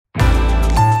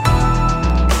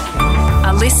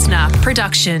listener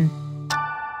production.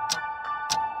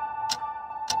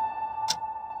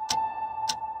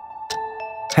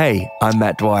 Hey, I'm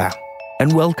Matt Dwyer,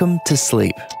 and welcome to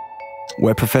Sleep,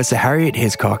 where Professor Harriet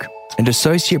Hiscock and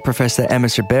Associate Professor Emma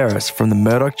Cerberus from the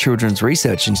Murdoch Children's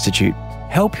Research Institute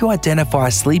help you identify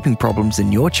sleeping problems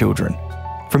in your children,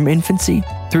 from infancy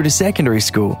through to secondary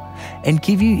school, and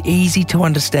give you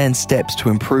easy-to-understand steps to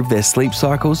improve their sleep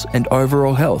cycles and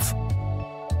overall health.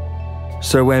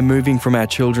 So we're moving from our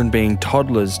children being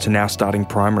toddlers to now starting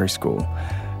primary school.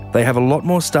 They have a lot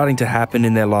more starting to happen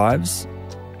in their lives.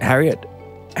 Harriet,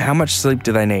 how much sleep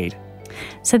do they need?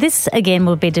 So this, again,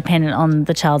 will be dependent on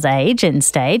the child's age and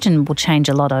stage and will change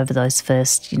a lot over those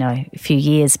first, few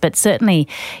years. But certainly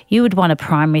you would want a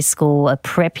primary school, a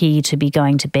preppy to be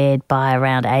going to bed by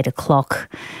around 8 o'clock,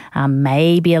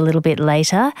 maybe a little bit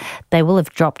later. They will have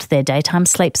dropped their daytime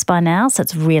sleeps by now, so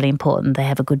it's really important they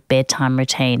have a good bedtime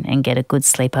routine and get a good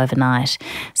sleep overnight.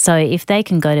 So if they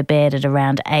can go to bed at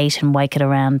around 8 and wake at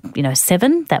around,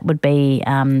 7, that would be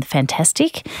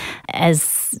fantastic.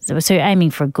 So you're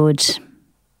aiming for a good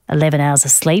 11 hours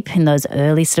of sleep in those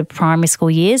early sort of primary school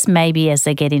years. Maybe as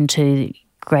they get into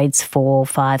grades 4,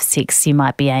 5, 6, you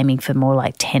might be aiming for more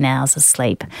like 10 hours of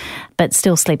sleep. But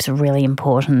still, sleep's really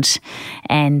important.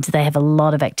 And they have a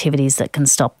lot of activities that can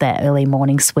stop that early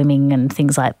morning swimming and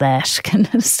things like that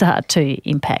can start to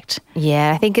impact.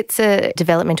 Yeah, I think it's a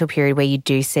developmental period where you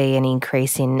do see an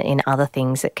increase in other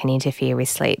things that can interfere with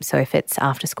sleep. So if it's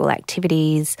after-school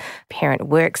activities, parent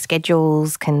work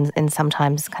schedules can and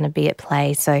sometimes kind of be at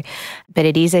play. But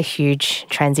it is a huge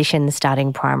transition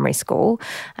starting primary school,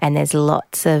 and there's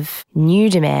lots of new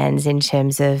demands in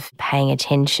terms of paying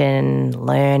attention,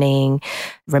 learning,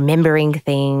 remembering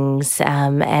things,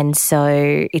 and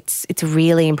so it's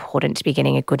really important to be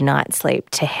getting a good night's sleep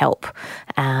to help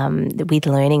with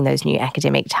learning those new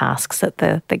academic tasks that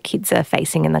the kids are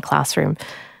facing in the classroom.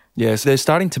 Yeah, so they're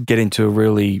starting to get into a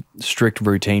really strict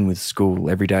routine with school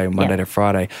every day, Monday to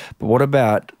Friday. But what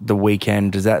about the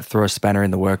weekend? Does that throw a spanner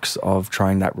in the works of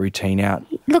trying that routine out?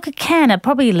 Look, it can,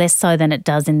 probably less so than it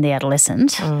does in the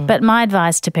adolescent. But my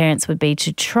advice to parents would be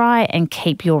to try and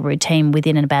keep your routine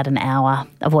within about an hour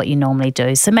of what you normally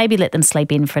do. So maybe let them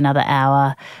sleep in for another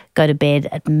hour, go to bed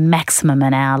at maximum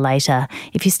an hour later.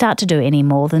 If you start to do any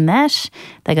more than that,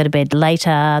 they go to bed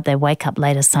later, they wake up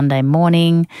later Sunday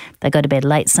morning, they go to bed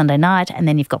late Sunday night, and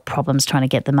then you've got problems trying to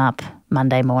get them up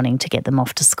Monday morning to get them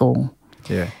off to school.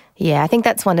 Yeah, I think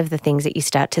that's one of the things that you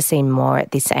start to see more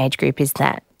at this age group is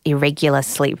that irregular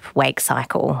sleep-wake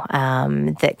cycle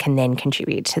that can then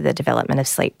contribute to the development of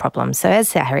sleep problems. So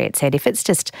as Harriet said, if it's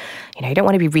just, you don't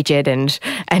want to be rigid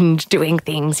and doing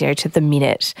things, to the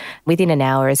minute, within an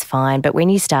hour is fine. But when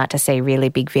you start to see really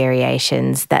big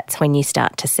variations, that's when you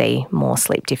start to see more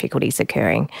sleep difficulties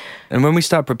occurring. And when we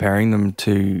start preparing them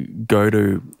to go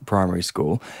to primary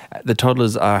school, the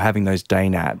toddlers are having those day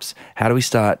naps. How do we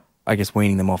start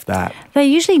weaning them off that? They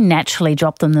usually naturally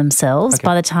drop them themselves. Okay.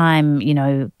 By the time,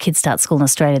 kids start school in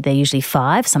Australia, they're usually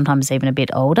 5, sometimes even a bit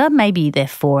older. Maybe they're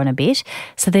 4 and a bit.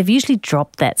 So they've usually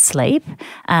dropped that sleep.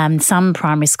 Some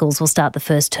primary schools will start the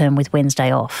first term with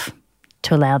Wednesday off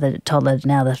to allow the toddler,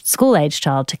 now the school-age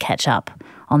child, to catch up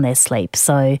on their sleep.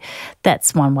 So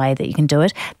that's one way that you can do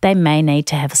it. They may need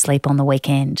to have a sleep on the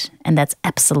weekend, and that's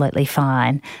absolutely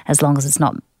fine as long as it's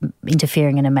not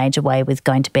interfering in a major way with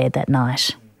going to bed that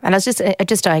night. And I was just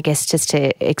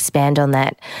to expand on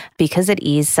that, because it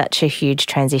is such a huge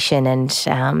transition and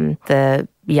the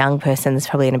young person is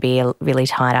probably going to be really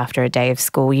tired after a day of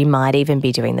school. You might even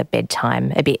be doing the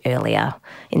bedtime a bit earlier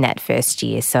in that first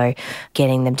year. So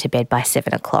getting them to bed by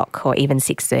 7 o'clock or even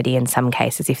 6:30 in some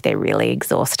cases if they're really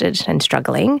exhausted and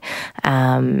struggling,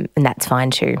 and that's fine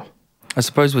too. I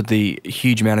suppose with the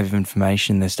huge amount of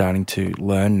information they're starting to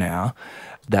learn now,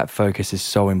 that focus is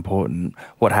so important.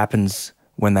 What happens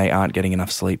when they aren't getting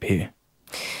enough sleep here?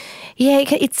 Yeah,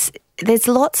 there's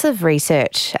lots of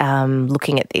research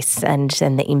looking at this and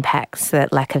the impacts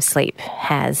that lack of sleep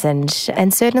has. And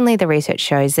certainly the research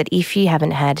shows that if you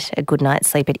haven't had a good night's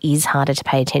sleep, it is harder to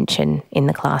pay attention in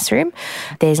the classroom.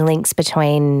 There's links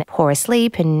between poorer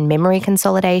sleep and memory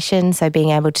consolidation, so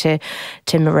being able to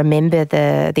remember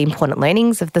the important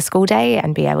learnings of the school day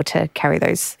and be able to carry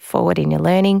those forward in your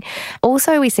learning.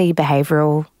 Also, we see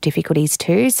behavioural difficulties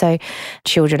too. So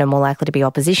children are more likely to be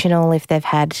oppositional if they've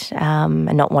had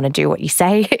and not want to do what you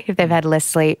say if they've had less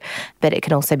sleep, but it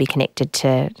can also be connected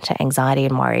to anxiety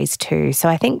and worries too. So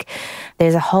I think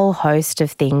there's a whole host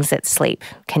of things that sleep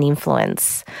can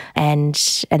influence, and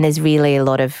there's really a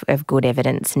lot of good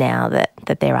evidence now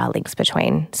that there are links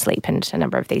between sleep and a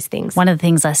number of these things. One of the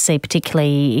things I see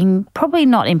particularly, probably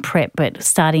not in prep, but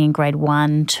starting in grade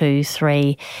 1, 2,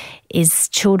 3, is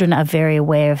children are very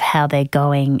aware of how they're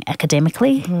going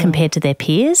academically compared to their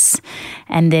peers.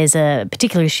 And there's a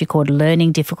particular issue called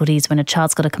learning difficulties when a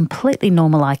child's got a completely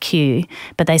normal IQ,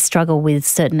 but they struggle with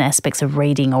certain aspects of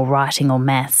reading or writing or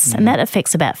maths. And that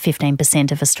affects about 15%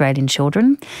 of Australian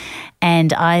children.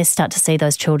 And I start to see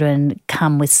those children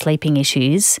come with sleeping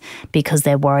issues because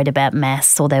they're worried about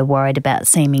maths or they're worried about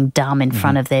seeming dumb in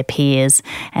front of their peers.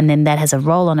 And then that has a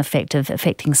roll-on effect of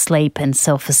affecting sleep and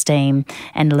self-esteem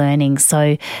and learning.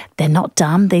 So they're not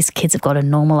dumb. These kids have got a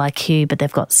normal IQ, but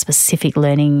they've got specific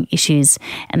learning issues.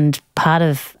 And part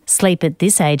of sleep at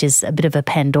this age is a bit of a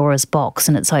Pandora's box,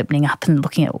 and it's opening up and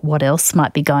looking at what else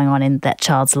might be going on in that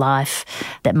child's life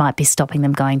that might be stopping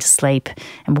them going to sleep.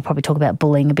 And we'll probably talk about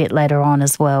bullying a bit later on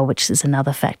as well, which is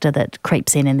another factor that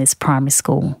creeps in this primary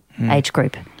school age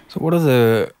group. So what are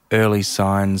the early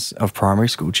signs of primary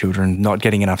school children not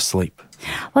getting enough sleep?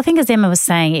 Well, I think as Emma was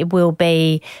saying, it will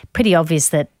be pretty obvious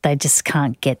that they just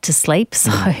can't get to sleep,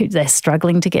 so they're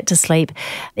struggling to get to sleep.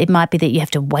 It might be that you have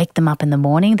to wake them up in the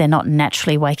morning. They're not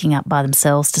naturally waking up by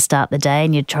themselves to start the day,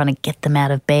 and you're trying to get them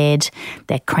out of bed.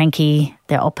 They're cranky,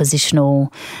 they're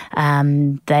oppositional.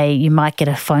 You might get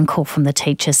a phone call from the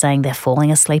teacher saying they're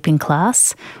falling asleep in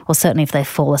class, or certainly if they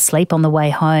fall asleep on the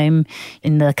way home,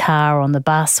 in the car or on the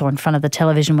bus or in front of the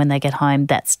television when they get home,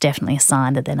 that's definitely a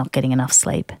sign that they're not getting enough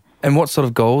sleep. And what sort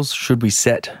of goals should we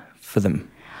set for them?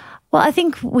 Well, I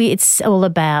think it's all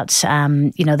about,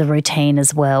 the routine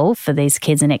as well for these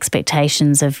kids and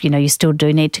expectations of, you still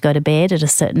do need to go to bed at a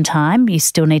certain time. You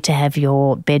still need to have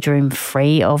your bedroom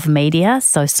free of media.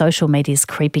 So social media is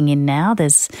creeping in now.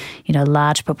 There's, a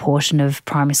large proportion of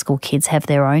primary school kids have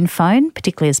their own phone,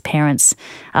 particularly as parents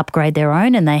upgrade their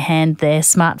own and they hand their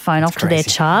smartphone off to their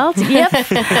child.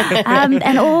 Yep.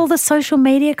 And all the social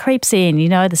media creeps in, the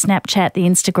Snapchat, the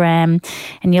Instagram,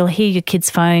 and you'll hear your kid's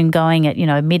phone going at,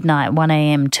 midnight, 1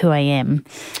 a.m, 2 a.m,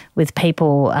 with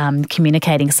people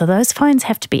communicating. So those phones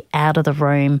have to be out of the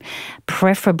room,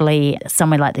 preferably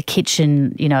somewhere like the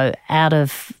kitchen, out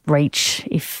of reach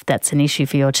if that's an issue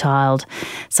for your child.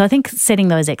 So I think setting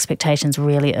those expectations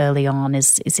really early on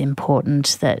is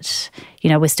important, that,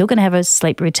 we're still going to have a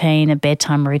sleep routine, a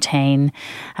bedtime routine.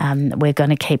 We're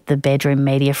going to keep the bedroom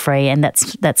media free, and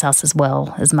that's us as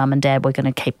well. As mum and dad, we're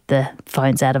going to keep the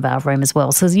phones out of our room as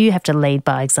well. So you have to lead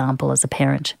by example as a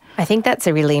parent. I think that's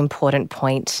a really important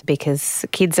point because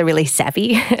kids are really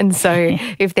savvy, and so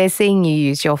if they're seeing you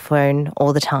use your phone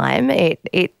all the time,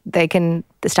 they can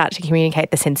start to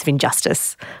communicate the sense of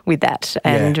injustice with that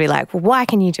and be like, well, why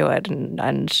can you do it and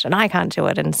I can't do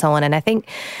it, and so on. And I think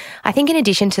in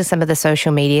addition to some of the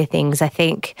social media things, I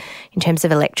think in terms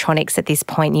of electronics at this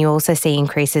point, you also see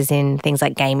increases in things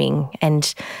like gaming,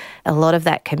 and a lot of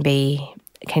that can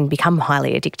become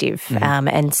highly addictive.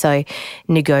 And so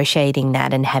negotiating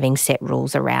that and having set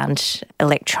rules around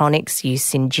electronics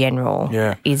use in general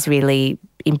is really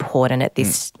important at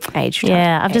this age.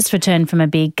 Yeah, I've just returned from a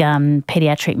big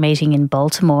paediatric meeting in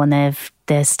Baltimore, and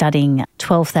they're studying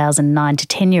 12,000 9 to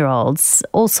 10-year-olds,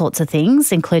 all sorts of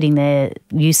things, including their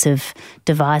use of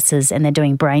devices, and they're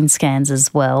doing brain scans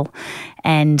as well.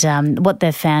 And what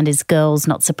they've found is girls,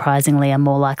 not surprisingly, are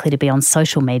more likely to be on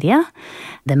social media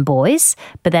than boys,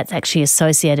 but that's actually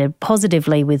associated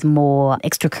positively with more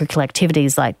extracurricular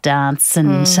activities like dance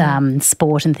and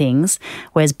sport and things,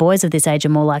 whereas boys of this age are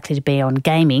more likely to be on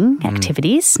gaming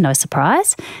activities, no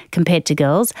surprise, compared to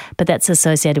girls, but that's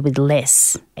associated with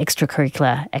less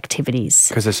extracurricular activities.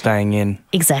 Because they're staying in.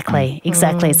 Exactly.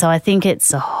 So I think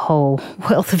it's a whole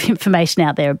wealth of information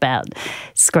out there about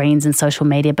screens and social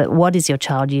media, but what is your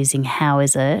child using? How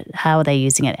is it? How are they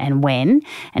using it, and when?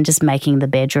 And just making the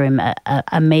bedroom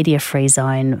a media-free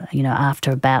zone,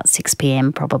 after about 6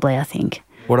 p.m. probably, I think.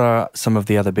 What are some of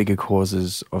the other bigger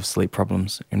causes of sleep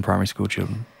problems in primary school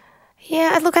children?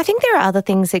 Yeah, look, I think there are other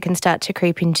things that can start to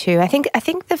creep in too. I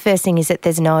think the first thing is that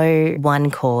there's no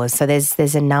one cause. So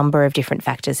there's a number of different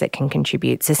factors that can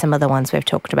contribute. So some of the ones we've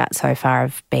talked about so far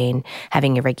have been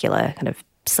having irregular kind of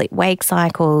sleep-wake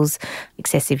cycles,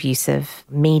 excessive use of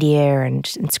media and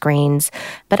screens.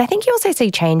 But I think you also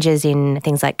see changes in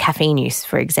things like caffeine use,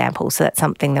 for example. So that's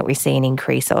something that we see an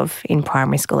increase of in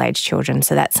primary school age children.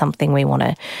 So that's something we want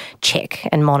to check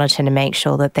and monitor to make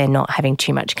sure that they're not having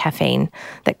too much caffeine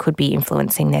that could be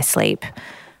influencing their sleep.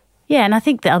 Yeah, and I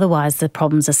think that otherwise the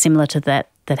problems are similar to that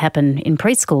that happen in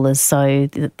preschoolers. So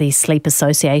the sleep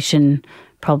association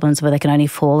problems where they can only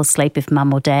fall asleep if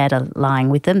mum or dad are lying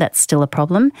with them, that's still a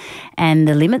problem. And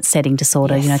the limit setting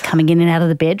disorder, coming in and out of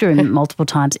the bedroom multiple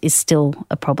times is still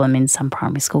a problem in some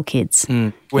primary school kids.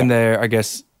 When they're, I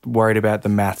guess, worried about the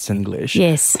maths and English,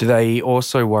 yes. do they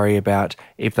also worry about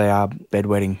if they are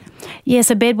bedwetting? Yeah,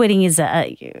 so bedwetting is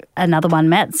another one,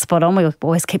 Matt, spot on. We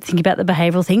always keep thinking about the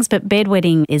behavioural things, but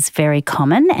bedwetting is very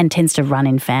common and tends to run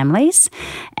in families.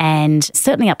 And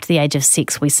certainly up to the age of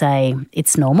 6, we say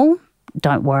it's normal.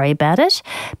 Don't worry about it.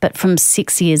 But from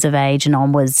 6 years of age and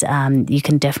onwards, you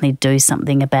can definitely do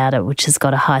something about it, which has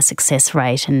got a high success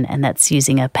rate, and that's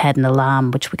using a pad and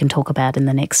alarm, which we can talk about in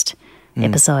the next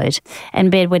episode. And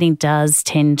bedwetting does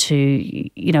tend to,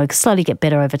 slowly get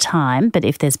better over time, but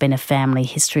if there's been a family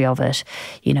history of it,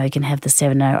 you can have the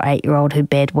 7 or 8-year-old who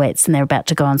bedwets and they're about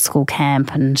to go on school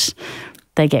camp and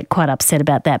they get quite upset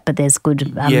about that, but there's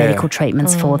good medical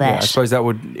treatments for that. Yeah, I suppose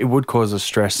it would cause a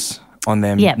stress on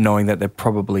them, knowing that they're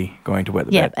probably going to wet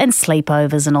the bed. And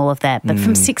sleepovers and all of that. But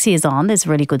from 6 years on, there's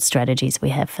really good strategies we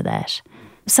have for that.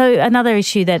 So another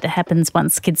issue that happens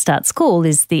once kids start school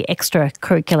is the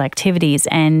extracurricular activities,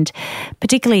 and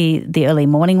particularly the early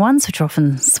morning ones, which are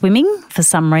often swimming for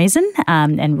some reason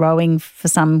and rowing for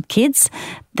some kids.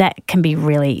 That can be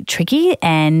really tricky,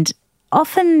 and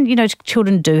often,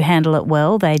 children do handle it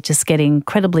well. They just get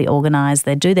incredibly organised.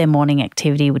 They do their morning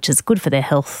activity, which is good for their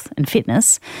health and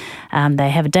fitness. They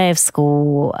have a day of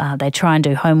school. They try and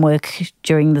do homework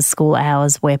during the school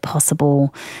hours where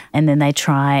possible, and then they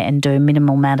try and do a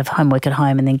minimal amount of homework at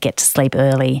home and then get to sleep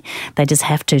early. They just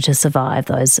have to survive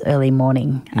those early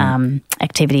morning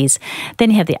activities.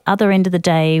 Then you have the other end of the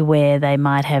day where they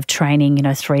might have training,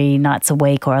 3 nights a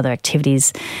week or other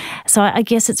activities. So I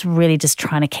guess it's really just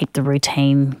trying to keep the routine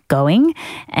going,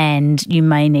 and you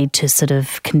may need to sort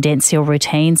of condense your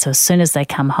routine. So as soon as they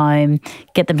come home,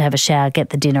 get them to have a shower, get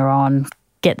the dinner on,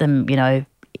 get them,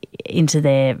 into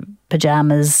their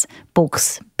pyjamas,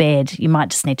 books, bed. You might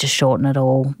just need to shorten it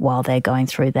all while they're going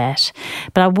through that.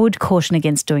 But I would caution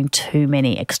against doing too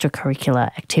many extracurricular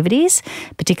activities,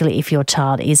 particularly if your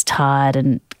child is tired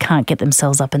and can't get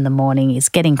themselves up in the morning, is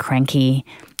getting cranky,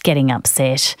 getting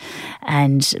upset.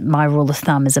 And my rule of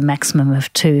thumb is a maximum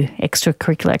of 2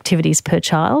 extracurricular activities per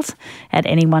child at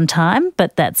any one time.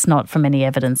 But that's not from any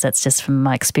evidence. That's just from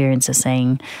my experience of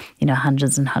seeing,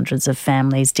 hundreds and hundreds of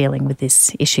families dealing with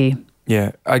this issue.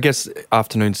 Yeah, I guess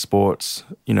afternoon sports,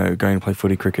 going to play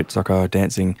footy, cricket, soccer,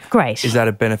 dancing. Great. Is that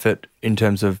a benefit in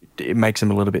terms of it makes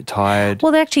them a little bit tired?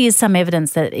 Well, there actually is some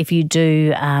evidence that if you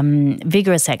do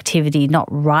vigorous activity, not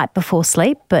right before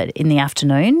sleep, but in the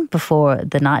afternoon before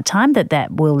the night time,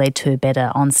 that will lead to a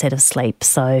better onset of sleep,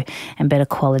 and better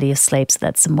quality of sleep. So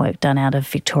that's some work done out of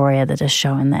Victoria that has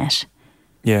shown that.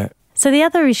 Yeah. So the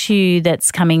other issue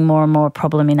that's coming more and more a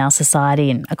problem in our society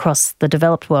and across the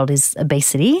developed world is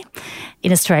obesity.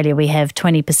 In Australia, we have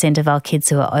 20% of our kids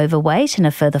who are overweight and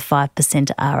a further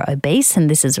 5% are obese, and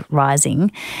this is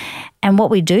rising. And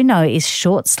what we do know is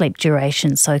short sleep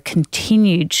duration, so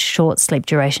continued short sleep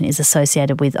duration is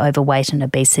associated with overweight and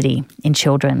obesity in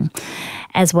children,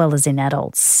 as well as in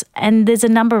adults. And there's a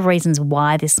number of reasons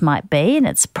why this might be, and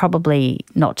it's probably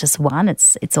not just one,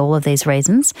 it's all of these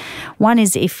reasons. One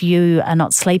is if you are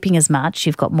not sleeping as much,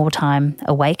 you've got more time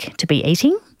awake to be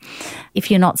eating. If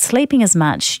you're not sleeping as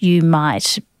much, you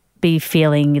might be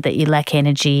feeling that you lack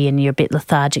energy and you're a bit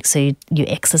lethargic, so you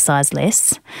exercise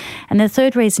less. And the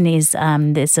third reason is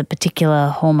there's a particular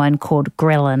hormone called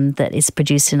ghrelin that is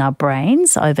produced in our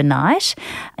brains overnight,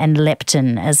 and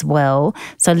leptin as well.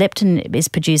 So leptin is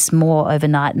produced more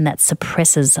overnight and that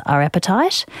suppresses our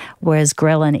appetite, whereas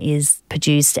ghrelin is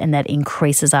produced and that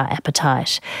increases our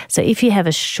appetite. So if you have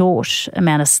a short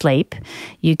amount of sleep,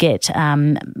 you get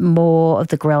more of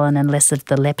the ghrelin and less of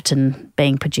the leptin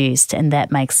being produced, and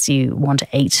that makes you want to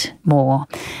eat more.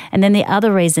 And then the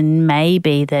other reason may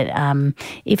be that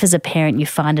if as a parent you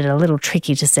find it a little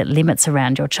tricky to set limits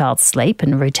around your child's sleep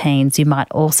and routines, you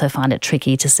might also find it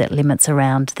tricky to set limits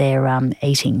around their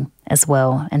eating as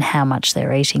well, and how much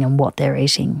they're eating and what they're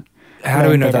eating. How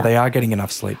do we know that they are getting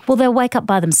enough sleep? Well, they'll wake up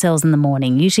by themselves in the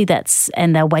morning. Usually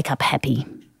and they'll wake up happy.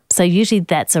 So usually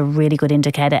that's a really good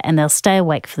indicator, and they'll stay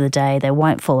awake for the day. They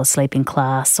won't fall asleep in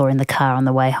class or in the car on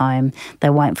the way home. They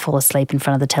won't fall asleep in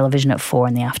front of the television at 4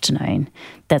 p.m.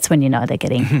 That's when you know they're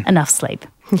getting enough sleep.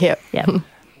 Yep.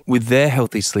 With their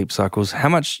healthy sleep cycles, how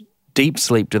much deep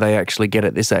sleep do they actually get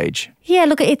at this age? Yeah,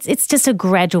 look, it's just a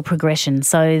gradual progression.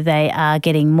 So they are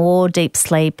getting more deep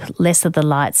sleep, less of the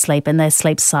light sleep, and their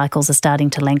sleep cycles are starting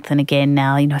to lengthen again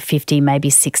now, 50, maybe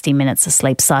 60 minutes a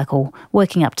sleep cycle,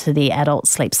 working up to the adult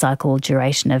sleep cycle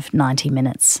duration of 90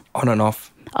 minutes. On and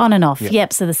off? On and off,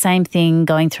 yep. So the same thing,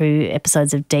 going through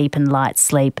episodes of deep and light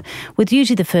sleep, with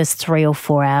usually the first 3 or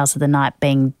 4 hours of the night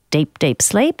being deep, deep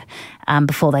sleep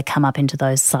before they come up into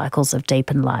those cycles of deep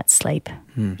and light sleep.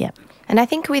 Yep. And I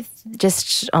think with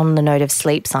just on the note of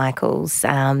sleep cycles,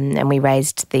 and we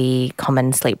raised the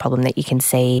common sleep problem that you can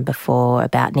see before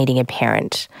about needing a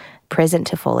parent present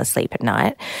to fall asleep at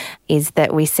night, is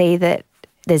that we see that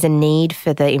there's a need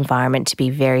for the environment to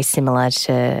be very similar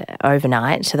to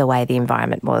overnight to the way the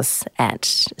environment was at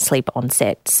sleep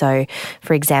onset. So,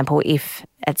 for example, if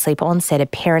at sleep onset a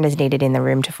parent is needed in the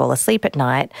room to fall asleep at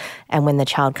night, and when the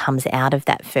child comes out of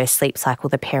that first sleep cycle,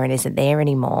 the parent isn't there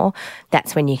anymore,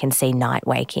 that's when you can see night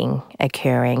waking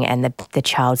occurring and the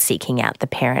child seeking out the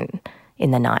parent in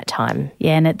the night time.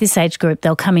 Yeah, and at this age group,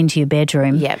 they'll come into your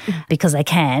bedroom because they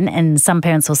can, and some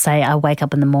parents will say, I wake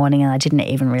up in the morning and I didn't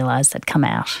even realise they'd come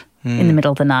out in the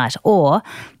middle of the night. Or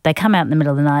they come out in the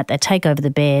middle of the night, they take over the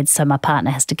bed, so my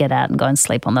partner has to get out and go and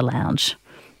sleep on the lounge.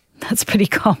 That's pretty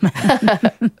common.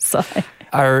 So,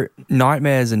 are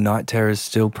nightmares and night terrors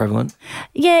still prevalent?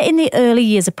 Yeah, in the early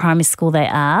years of primary school they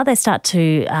are. They start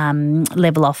to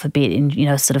level off a bit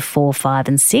in, sort of 4, 5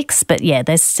 and 6. But yeah,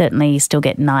 they certainly still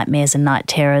get nightmares and night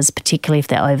terrors, particularly if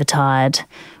they're overtired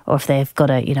or if they've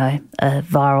got a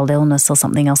viral illness or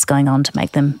something else going on to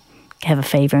make them have a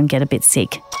fever and get a bit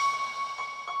sick.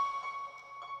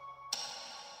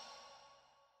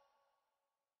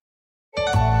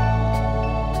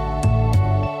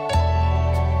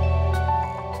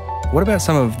 What about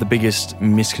some of the biggest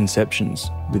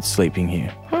misconceptions with sleeping here?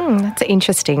 That's an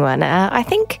interesting one. I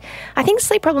think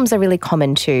sleep problems are really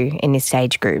common too in this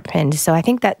age group, and so I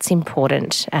think that's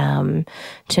important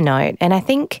to note. And I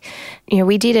think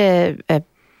we did a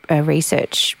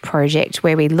research project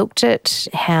where we looked at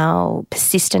how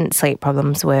persistent sleep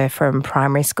problems were from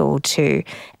primary school to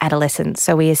adolescence.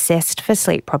 So we assessed for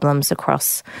sleep problems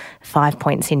across 5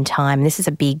 points in time. This is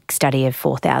a big study of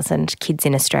 4,000 kids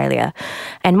in Australia.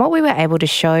 And what we were able to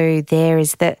show there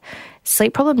is that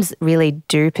sleep problems really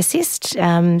do persist.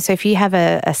 So if you have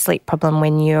a sleep problem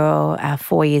when you're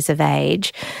 4 years of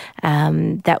age,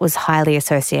 that was highly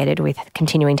associated with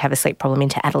continuing to have a sleep problem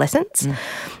into adolescence.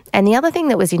 And the other thing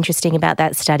that was interesting about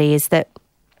that study is that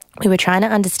we were trying to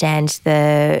understand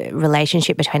the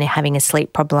relationship between having a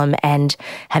sleep problem and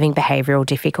having behavioural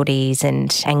difficulties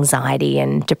and anxiety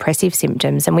and depressive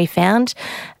symptoms. And we found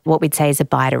what we'd say is a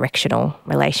bidirectional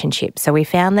relationship. So we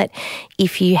found that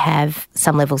if you have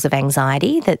some levels of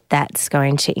anxiety, that's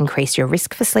going to increase your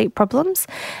risk for sleep problems.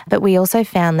 But we also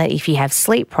found that if you have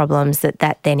sleep problems,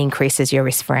 that then increases your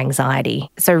risk for anxiety.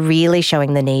 So really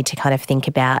showing the need to kind of think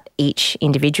about each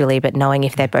individually, but knowing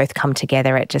if they both come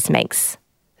together, it just makes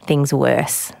things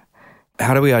worse.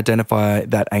 How do we identify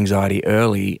that anxiety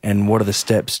early, and what are the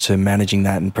steps to managing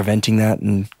that and preventing that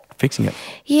and fixing it?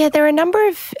 Yeah, there are a number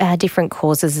of different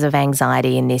causes of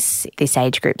anxiety in this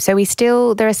age group. So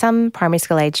there are some primary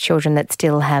school age children that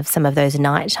still have some of those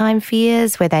nighttime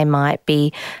fears where they might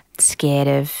be scared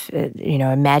of,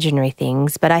 imaginary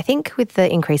things. But I think with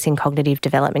the increase in cognitive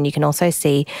development, you can also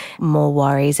see more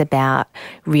worries about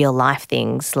real life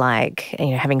things like,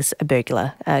 having a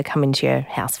burglar come into your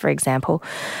house, for example.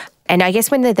 And I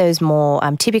guess when there are those more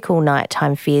typical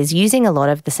nighttime fears, using a lot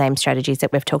of the same strategies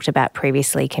that we've talked about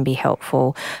previously can be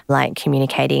helpful, like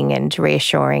communicating and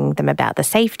reassuring them about the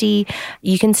safety.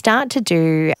 You can start to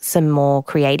do some more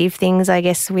creative things, I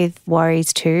guess, with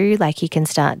worries too. Like you can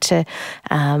start to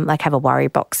have a worry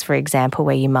box, for example,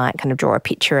 where you might kind of draw a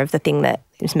picture of the thing that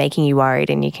is making you worried,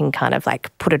 and you can kind of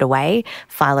put it away,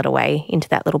 file it away into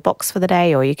that little box for the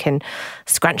day, or you can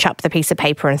scrunch up the piece of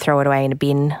paper and throw it away in a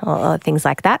bin or things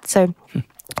like that. So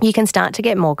you can start to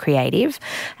get more creative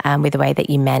with the way that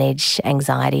you manage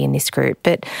anxiety in this group.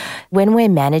 But when we're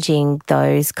managing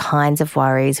those kinds of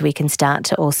worries, we can start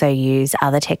to also use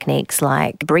other techniques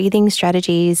like breathing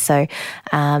strategies, so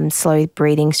slow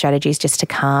breathing strategies just to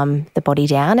calm the body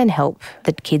down and help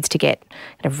the kids to get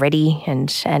kind of ready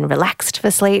and relaxed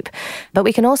for sleep. But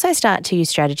we can also start to use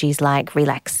strategies like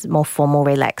more formal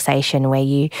relaxation, where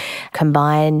you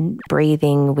combine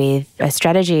breathing with a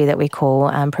strategy that we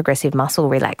call progressive muscle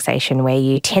relaxation, where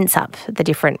you tense up the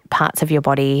different parts of your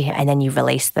body and then you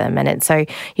release them. And so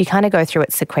you kind of go through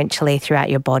it sequentially throughout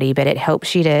your body, but it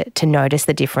helps you to notice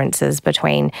the differences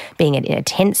between being in a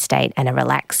tense state and a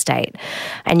relaxed state.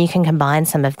 And you can combine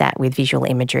some of that with visual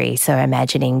imagery. So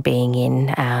imagining being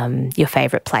in your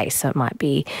favourite place. So it might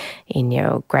be in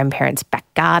your grandparents'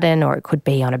 back garden, or it could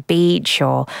be on a beach,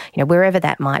 or wherever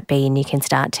that might be. And you can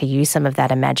start to use some of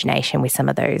that imagination with some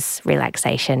of those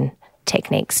relaxation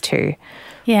techniques too.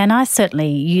 Yeah, and I certainly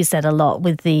use that a lot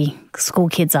with the school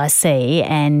kids I see,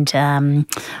 and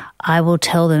I will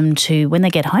tell them to, when they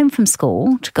get home from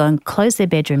school, to go and close their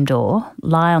bedroom door,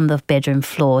 lie on the bedroom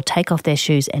floor, take off their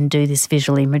shoes and do this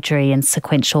visual imagery and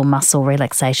sequential muscle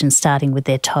relaxation, starting with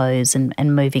their toes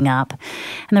and moving up.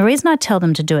 And the reason I tell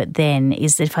them to do it then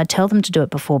is that if I tell them to do it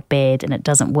before bed and it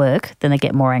doesn't work, then they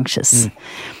get more anxious.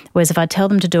 Whereas if I tell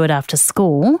them to do it after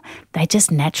school, they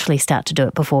just naturally start to do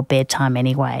it before bedtime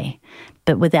anyway,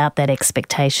 but without that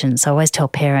expectation. So I always tell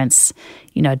parents,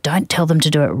 don't tell them to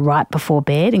do it right before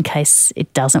bed in case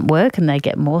it doesn't work and they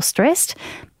get more stressed,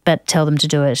 but tell them to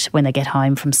do it when they get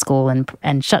home from school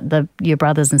and shut your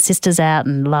brothers and sisters out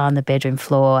and lie on the bedroom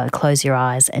floor and close your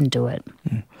eyes and do it.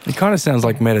 It kind of sounds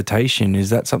like meditation. Is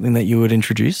that something that you would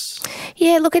introduce?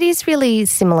 Yeah, look, it is really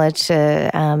similar to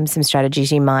some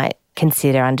strategies you might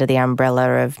consider under the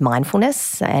umbrella of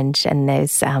mindfulness, and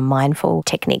those mindful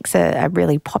techniques are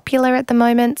really popular at the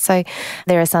moment. So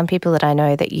there are some people that I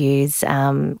know that use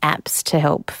apps to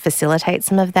help facilitate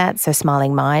some of that. So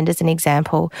Smiling Mind is an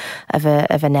example of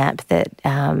an app that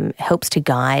helps to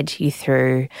guide you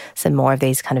through some more of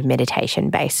these kind of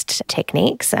meditation-based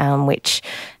techniques, which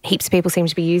heaps of people seem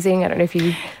to be using. I don't know if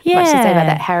you much to say about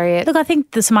that, Harriet. Look, I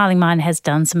think the Smiling Mind has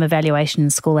done some evaluation in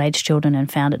school-age children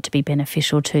and found it to be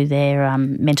beneficial to their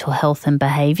mental health and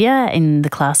behaviour in the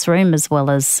classroom as well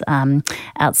as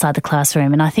outside the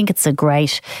classroom. And I think it's a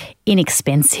great,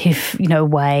 inexpensive,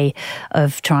 way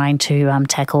of trying to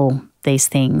tackle these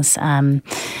things.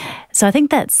 So I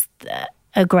think that's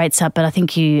a great start, but I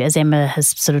think you, as Emma has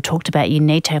sort of talked about, you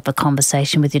need to have a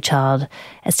conversation with your child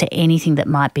as to anything that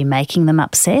might be making them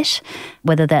upset,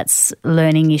 whether that's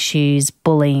learning issues,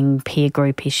 bullying, peer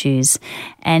group issues.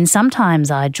 And sometimes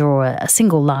I draw a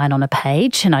single line on a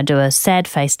page and I do a sad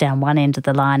face down one end of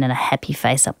the line and a happy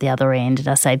face up the other end. And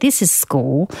I say, this is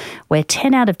school, where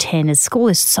 10 out of 10 is school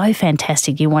is so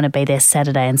fantastic, you want to be there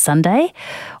Saturday and Sunday.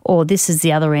 Or this is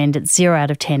the other end, it's 0 out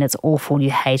of 10, it's awful,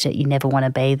 you hate it, you never want to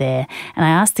be there. And I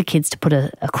ask the kids to put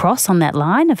a cross on that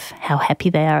line of how happy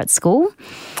they are at school.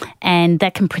 And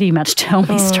that can pretty much tell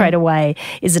me straight away,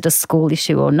 is it a school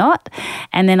issue or not?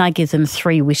 And then I give them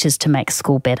 3 wishes to make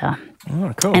school better.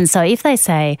 Oh, cool. And so if they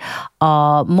say,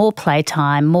 more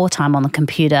playtime, more time on the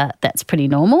computer, that's pretty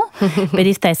normal. But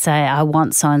if they say, I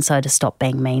want so-and-so to stop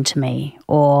being mean to me,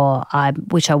 or I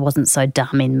wish I wasn't so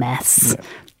dumb in maths,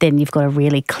 then you've got a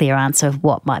really clear answer of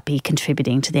what might be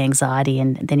contributing to the anxiety,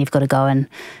 and then you've got to go and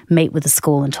meet with the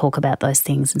school and talk about those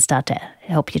things and start to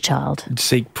help your child.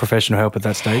 Seek professional help at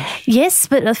that stage? Yes,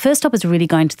 but the first stop is really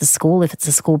going to the school if it's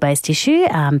a school-based issue,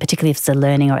 particularly if it's a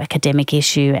learning or academic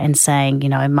issue, and saying,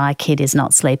 my kid is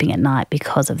not sleeping at night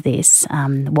because of this.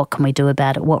 What can we do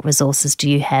about it? What resources do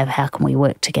you have? How can we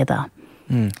work together?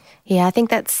 Yeah, I think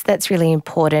that's really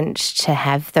important to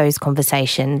have those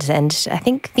conversations. And I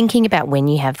think thinking about when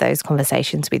you have those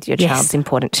conversations with your child is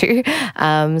important too.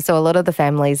 So a lot of the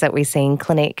families that we see in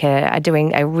clinic are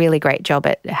doing a really great job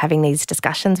at having these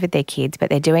discussions with their kids, but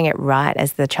they're doing it right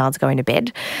as the child's going to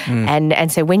bed.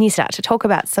 And so when you start to talk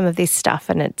about some of this stuff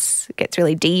and it gets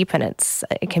really deep and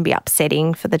it can be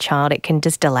upsetting for the child, it can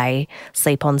just delay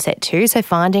sleep onset too. So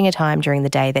finding a time during the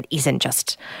day that isn't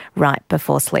just right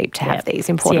before sleep to have these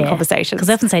important conversations. Because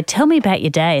I often say, tell me about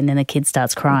your day, and then the kid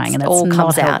starts crying and it's all not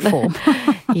comes out. helpful.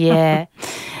 Yeah.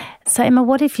 So Emma,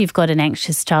 what if you've got an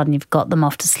anxious child and you've got them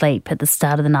off to sleep at the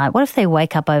start of the night? What if they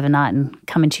wake up overnight and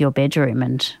come into your bedroom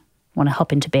and want to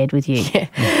hop into bed with you?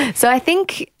 Yeah. So I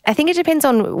think it depends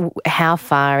on how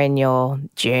far in your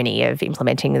journey of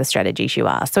implementing the strategies you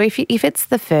are. So if it's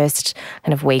the first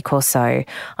kind of week or so,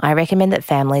 I recommend that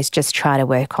families just try to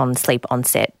work on sleep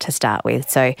onset to start with.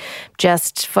 So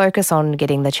just focus on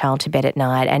getting the child to bed at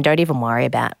night and don't even worry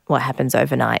about what happens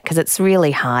overnight, because it's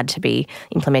really hard to be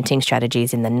implementing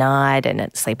strategies in the night and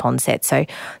at sleep onset. So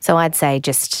I'd say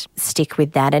just stick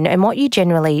with that. And what you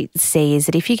generally see is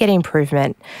that if you get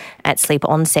improvement at sleep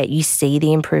onset, you see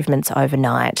the improvements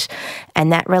overnight.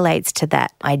 And that relates to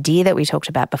that idea that we talked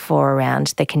about before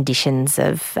around the conditions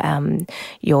of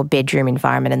your bedroom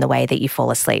environment and the way that you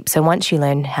fall asleep. So once you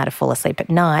learn how to fall asleep at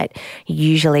night, you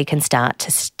usually can start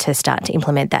to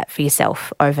implement that for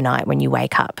yourself overnight when you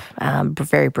wake up,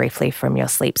 very briefly from your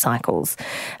sleep cycles.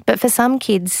 But for some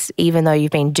kids, even though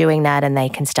you've been doing that and they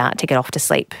can start to get off to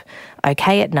sleep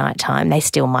okay at night time, they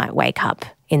still might wake up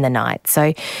in the night.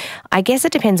 So I guess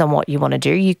it depends on what you want to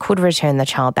do. You could return the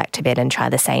child back to bed and try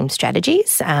the same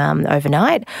strategies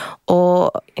overnight,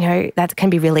 or, that can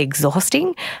be really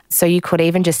exhausting. So you could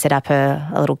even just set up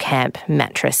a little camp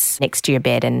mattress next to your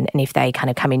bed, and if they kind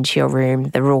of come into your room,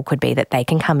 the rule could be that they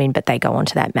can come in, but they go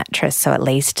onto that mattress, so at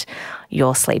least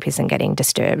your sleep isn't getting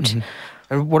disturbed. Mm-hmm.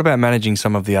 And what about managing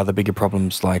some of the other bigger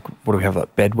problems, like what do we have,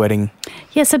 like bedwetting?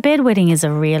 Yeah, so bedwetting is a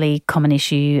really common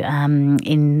issue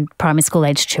in primary school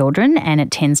age children, and it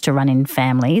tends to run in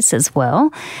families as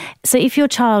well. So if your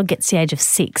child gets the age of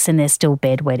 6 and they're still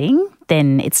bedwetting,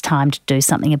 then it's time to do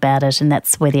something about it, and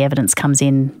that's where the evidence comes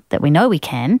in that we know we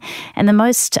can. And the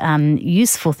most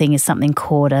useful thing is something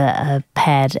called a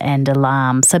pad and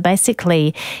alarm. So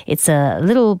basically it's a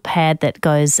little pad that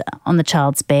goes on the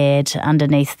child's bed,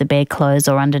 underneath the bedclothes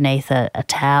or underneath a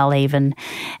towel even,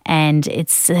 and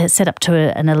it's set up to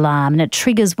an alarm, and it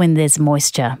triggers when there's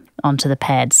moisture onto the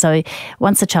pad. So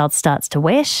once the child starts to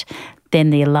wet, then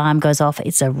the alarm goes off.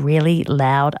 It's a really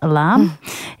loud alarm.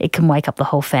 It can wake up the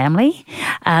whole family.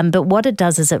 But what it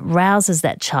does is it rouses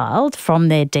that child from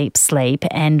their deep sleep,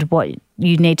 and what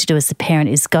you need to do as the parent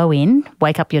is go in,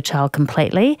 wake up your child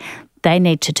completely. They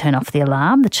need to turn off the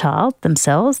alarm, the child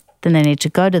themselves. Then they need to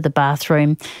go to the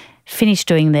bathroom, finish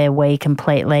doing their wee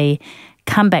completely,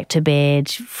 come back to bed,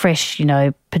 fresh,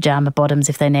 pyjama bottoms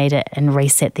if they need it, and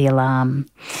reset the alarm.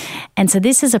 And so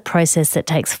this is a process that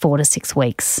takes 4 to 6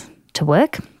 weeks to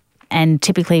work. And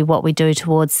typically what we do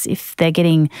towards, if they're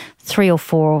getting 3 or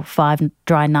 4 or 5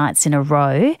 dry nights in a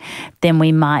row, then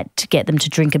we might get them to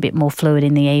drink a bit more fluid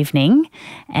in the evening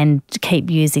and keep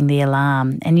using the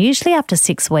alarm. And usually after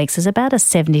 6 weeks, there's about a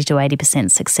 70 to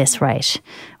 80% success rate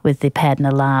with the pad and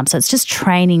alarm. So it's just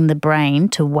training the brain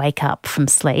to wake up from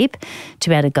sleep to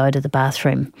be able to go to the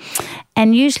bathroom.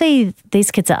 And usually these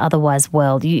kids are otherwise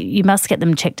well. You must get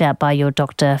them checked out by your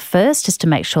doctor first, just to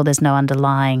make sure there's no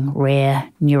underlying rare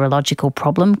neurological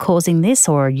problem causing this,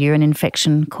 or a urine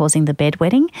infection causing the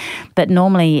bedwetting. But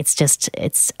normally it's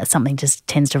something just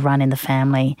tends to run in the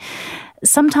family.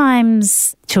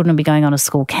 Sometimes children will be going on a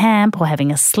school camp or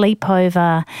having a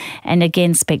sleepover, and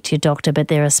again, speak to your doctor, but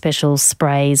there are special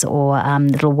sprays or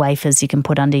little wafers you can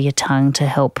put under your tongue to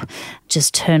help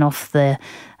just turn off the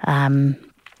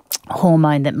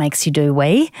hormone that makes you do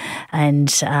wee,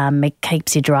 and it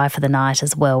keeps you dry for the night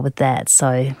as well with that.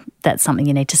 So that's something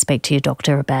you need to speak to your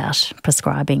doctor about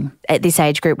prescribing. At this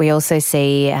age group, we also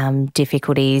see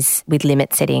difficulties with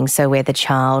limit setting, so where the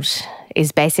child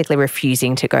is basically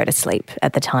refusing to go to sleep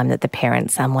at the time that the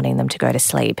parents are wanting them to go to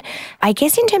sleep. I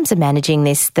guess in terms of managing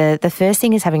this, the first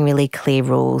thing is having really clear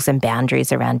rules and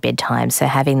boundaries around bedtime. So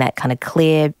having that kind of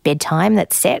clear bedtime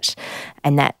that's set,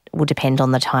 and that will depend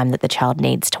on the time that the child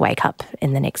needs to wake up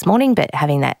in the next morning, but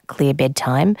having that clear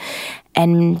bedtime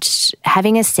and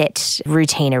having a set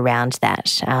routine around that.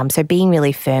 So being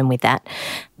really firm with that.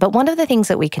 But one of the things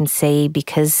that we can see,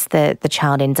 because the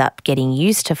child ends up getting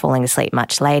used to falling asleep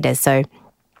much later, so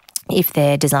if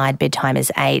their desired bedtime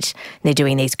is 8, they're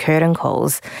doing these curtain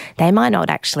calls, they might not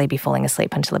actually be falling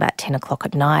asleep until about 10 o'clock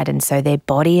at night. And so their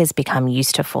body has become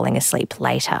used to falling asleep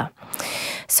later.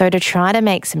 So to try to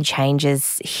make some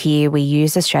changes here, we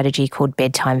use a strategy called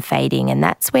bedtime fading. And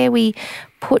that's where we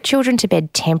put children to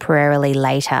bed temporarily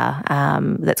later,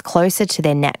 that's closer to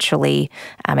their naturally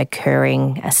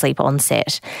occurring sleep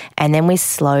onset. And then we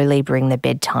slowly bring the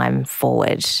bedtime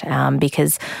forward,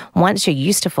 because once you're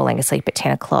used to falling asleep at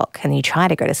 10 o'clock and you try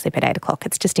to go to sleep at 8 o'clock,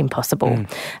 it's just impossible.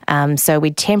 So we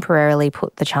temporarily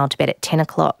put the child to bed at 10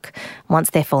 o'clock.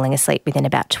 Once they're falling asleep within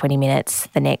about 20 minutes,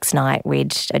 the next night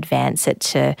we'd advance it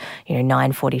to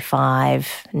 9:45,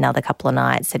 another couple of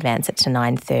nights, advance it to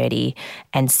 9:30,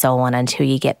 and so on until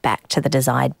you get back to the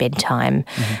desired bedtime.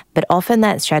 But often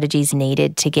that strategy is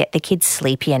needed to get the kids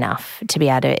sleepy enough to be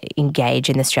able to engage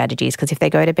in the strategies, because if they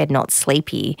go to bed not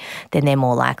sleepy, then they're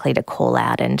more likely to call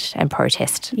out and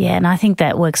protest. Yeah, and I think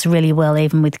that works really well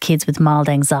even with kids with mild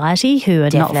anxiety who are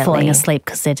not falling asleep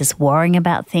because they're just worrying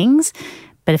about things.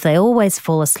 But if they always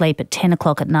fall asleep at 10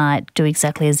 o'clock at night, do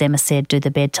exactly as Emma said, do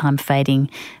the bedtime fading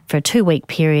for a 2-week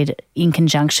period in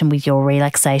conjunction with your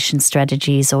relaxation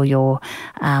strategies or your,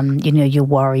 your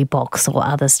worry box or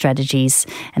other strategies,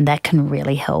 and that can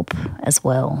really help as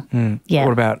well. Yeah.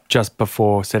 What about just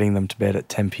before setting them to bed at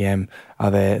 10 p.m? Are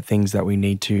there things that we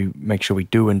need to make sure we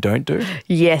do and don't do?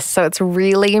 Yes, so it's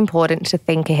really important to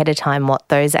think ahead of time what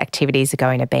those activities are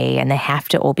going to be, and they have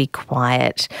to all be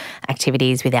quiet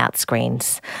activities without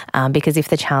screens, because if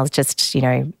the child's just,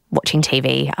 watching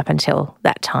TV up until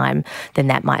that time, then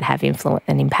that might have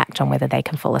an impact on whether they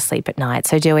can fall asleep at night.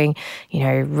 So doing,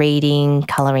 reading,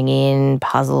 colouring in,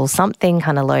 puzzles, something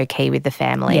kind of low key with the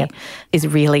family is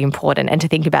really important, and to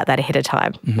think about that ahead of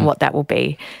time, what that will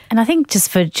be. And I think just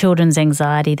for children's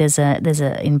anxiety, there's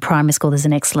in primary school, there's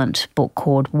an excellent book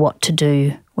called What to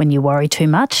Do When You Worry Too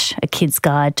Much, A Kid's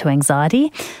Guide to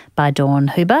Anxiety by Dawn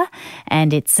Huber.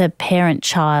 And it's a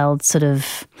parent-child sort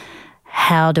of,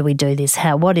 how do we do this?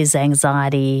 What is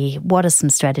anxiety? What are some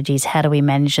strategies? How do we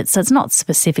manage it? So it's not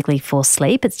specifically for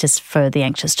sleep. It's just for the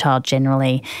anxious child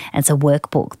generally. And it's a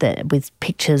workbook with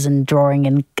pictures and drawing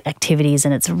and activities,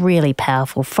 and it's really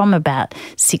powerful. From about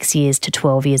 6 years to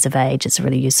 12 years of age, it's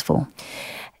really useful.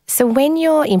 So when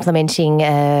you're implementing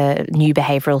new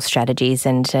behavioural strategies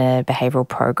and a behavioural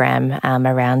program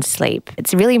around sleep,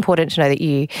 it's really important to know that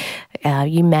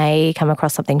you may come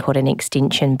across something called an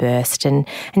extinction burst. And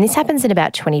this happens in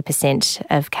about 20%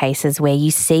 of cases, where you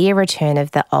see a return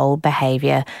of the old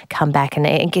behaviour come back, and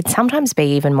it can sometimes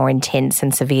be even more intense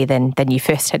and severe than you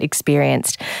first had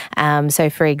experienced. So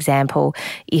for example,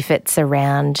 if it's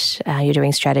around you're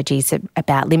doing strategies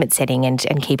about limit setting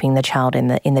and keeping the child in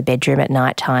the bedroom at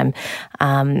night time,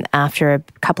 after a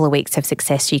couple of weeks of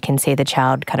success, you can see the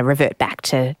child kind of revert back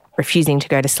to refusing to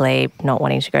go to sleep, not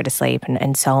wanting to go to sleep,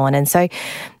 and so on. And so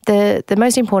the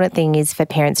most important thing is for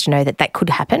parents to know that could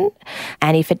happen.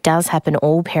 And if it does happen,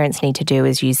 all parents need to do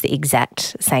is use the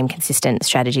exact same consistent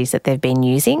strategies that they've been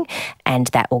using, and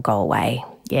that will go away.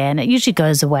 Yeah, and it usually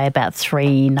goes away about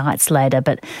 3 nights later.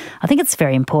 But I think it's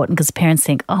very important, because parents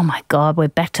think, oh my God, we're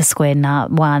back to square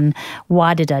one.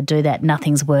 Why did I do that?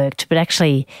 Nothing's worked. But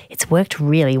actually, it's worked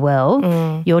really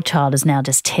well. Your child is now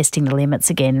just testing the limits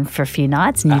again for a few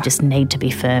nights, and you just need to be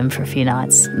firm for a few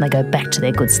nights, and they go back to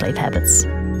their good sleep habits.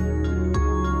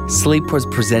 Sleep was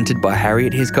presented by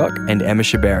Harriet Hiscock and Emma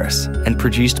Sciberras, and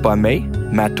produced by me,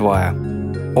 Matt Dwyer.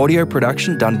 Audio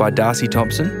production done by Darcy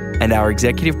Thompson, and our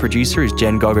executive producer is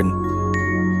Jen Goggin.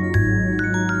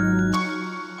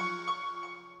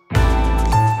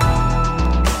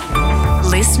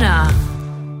 Listener.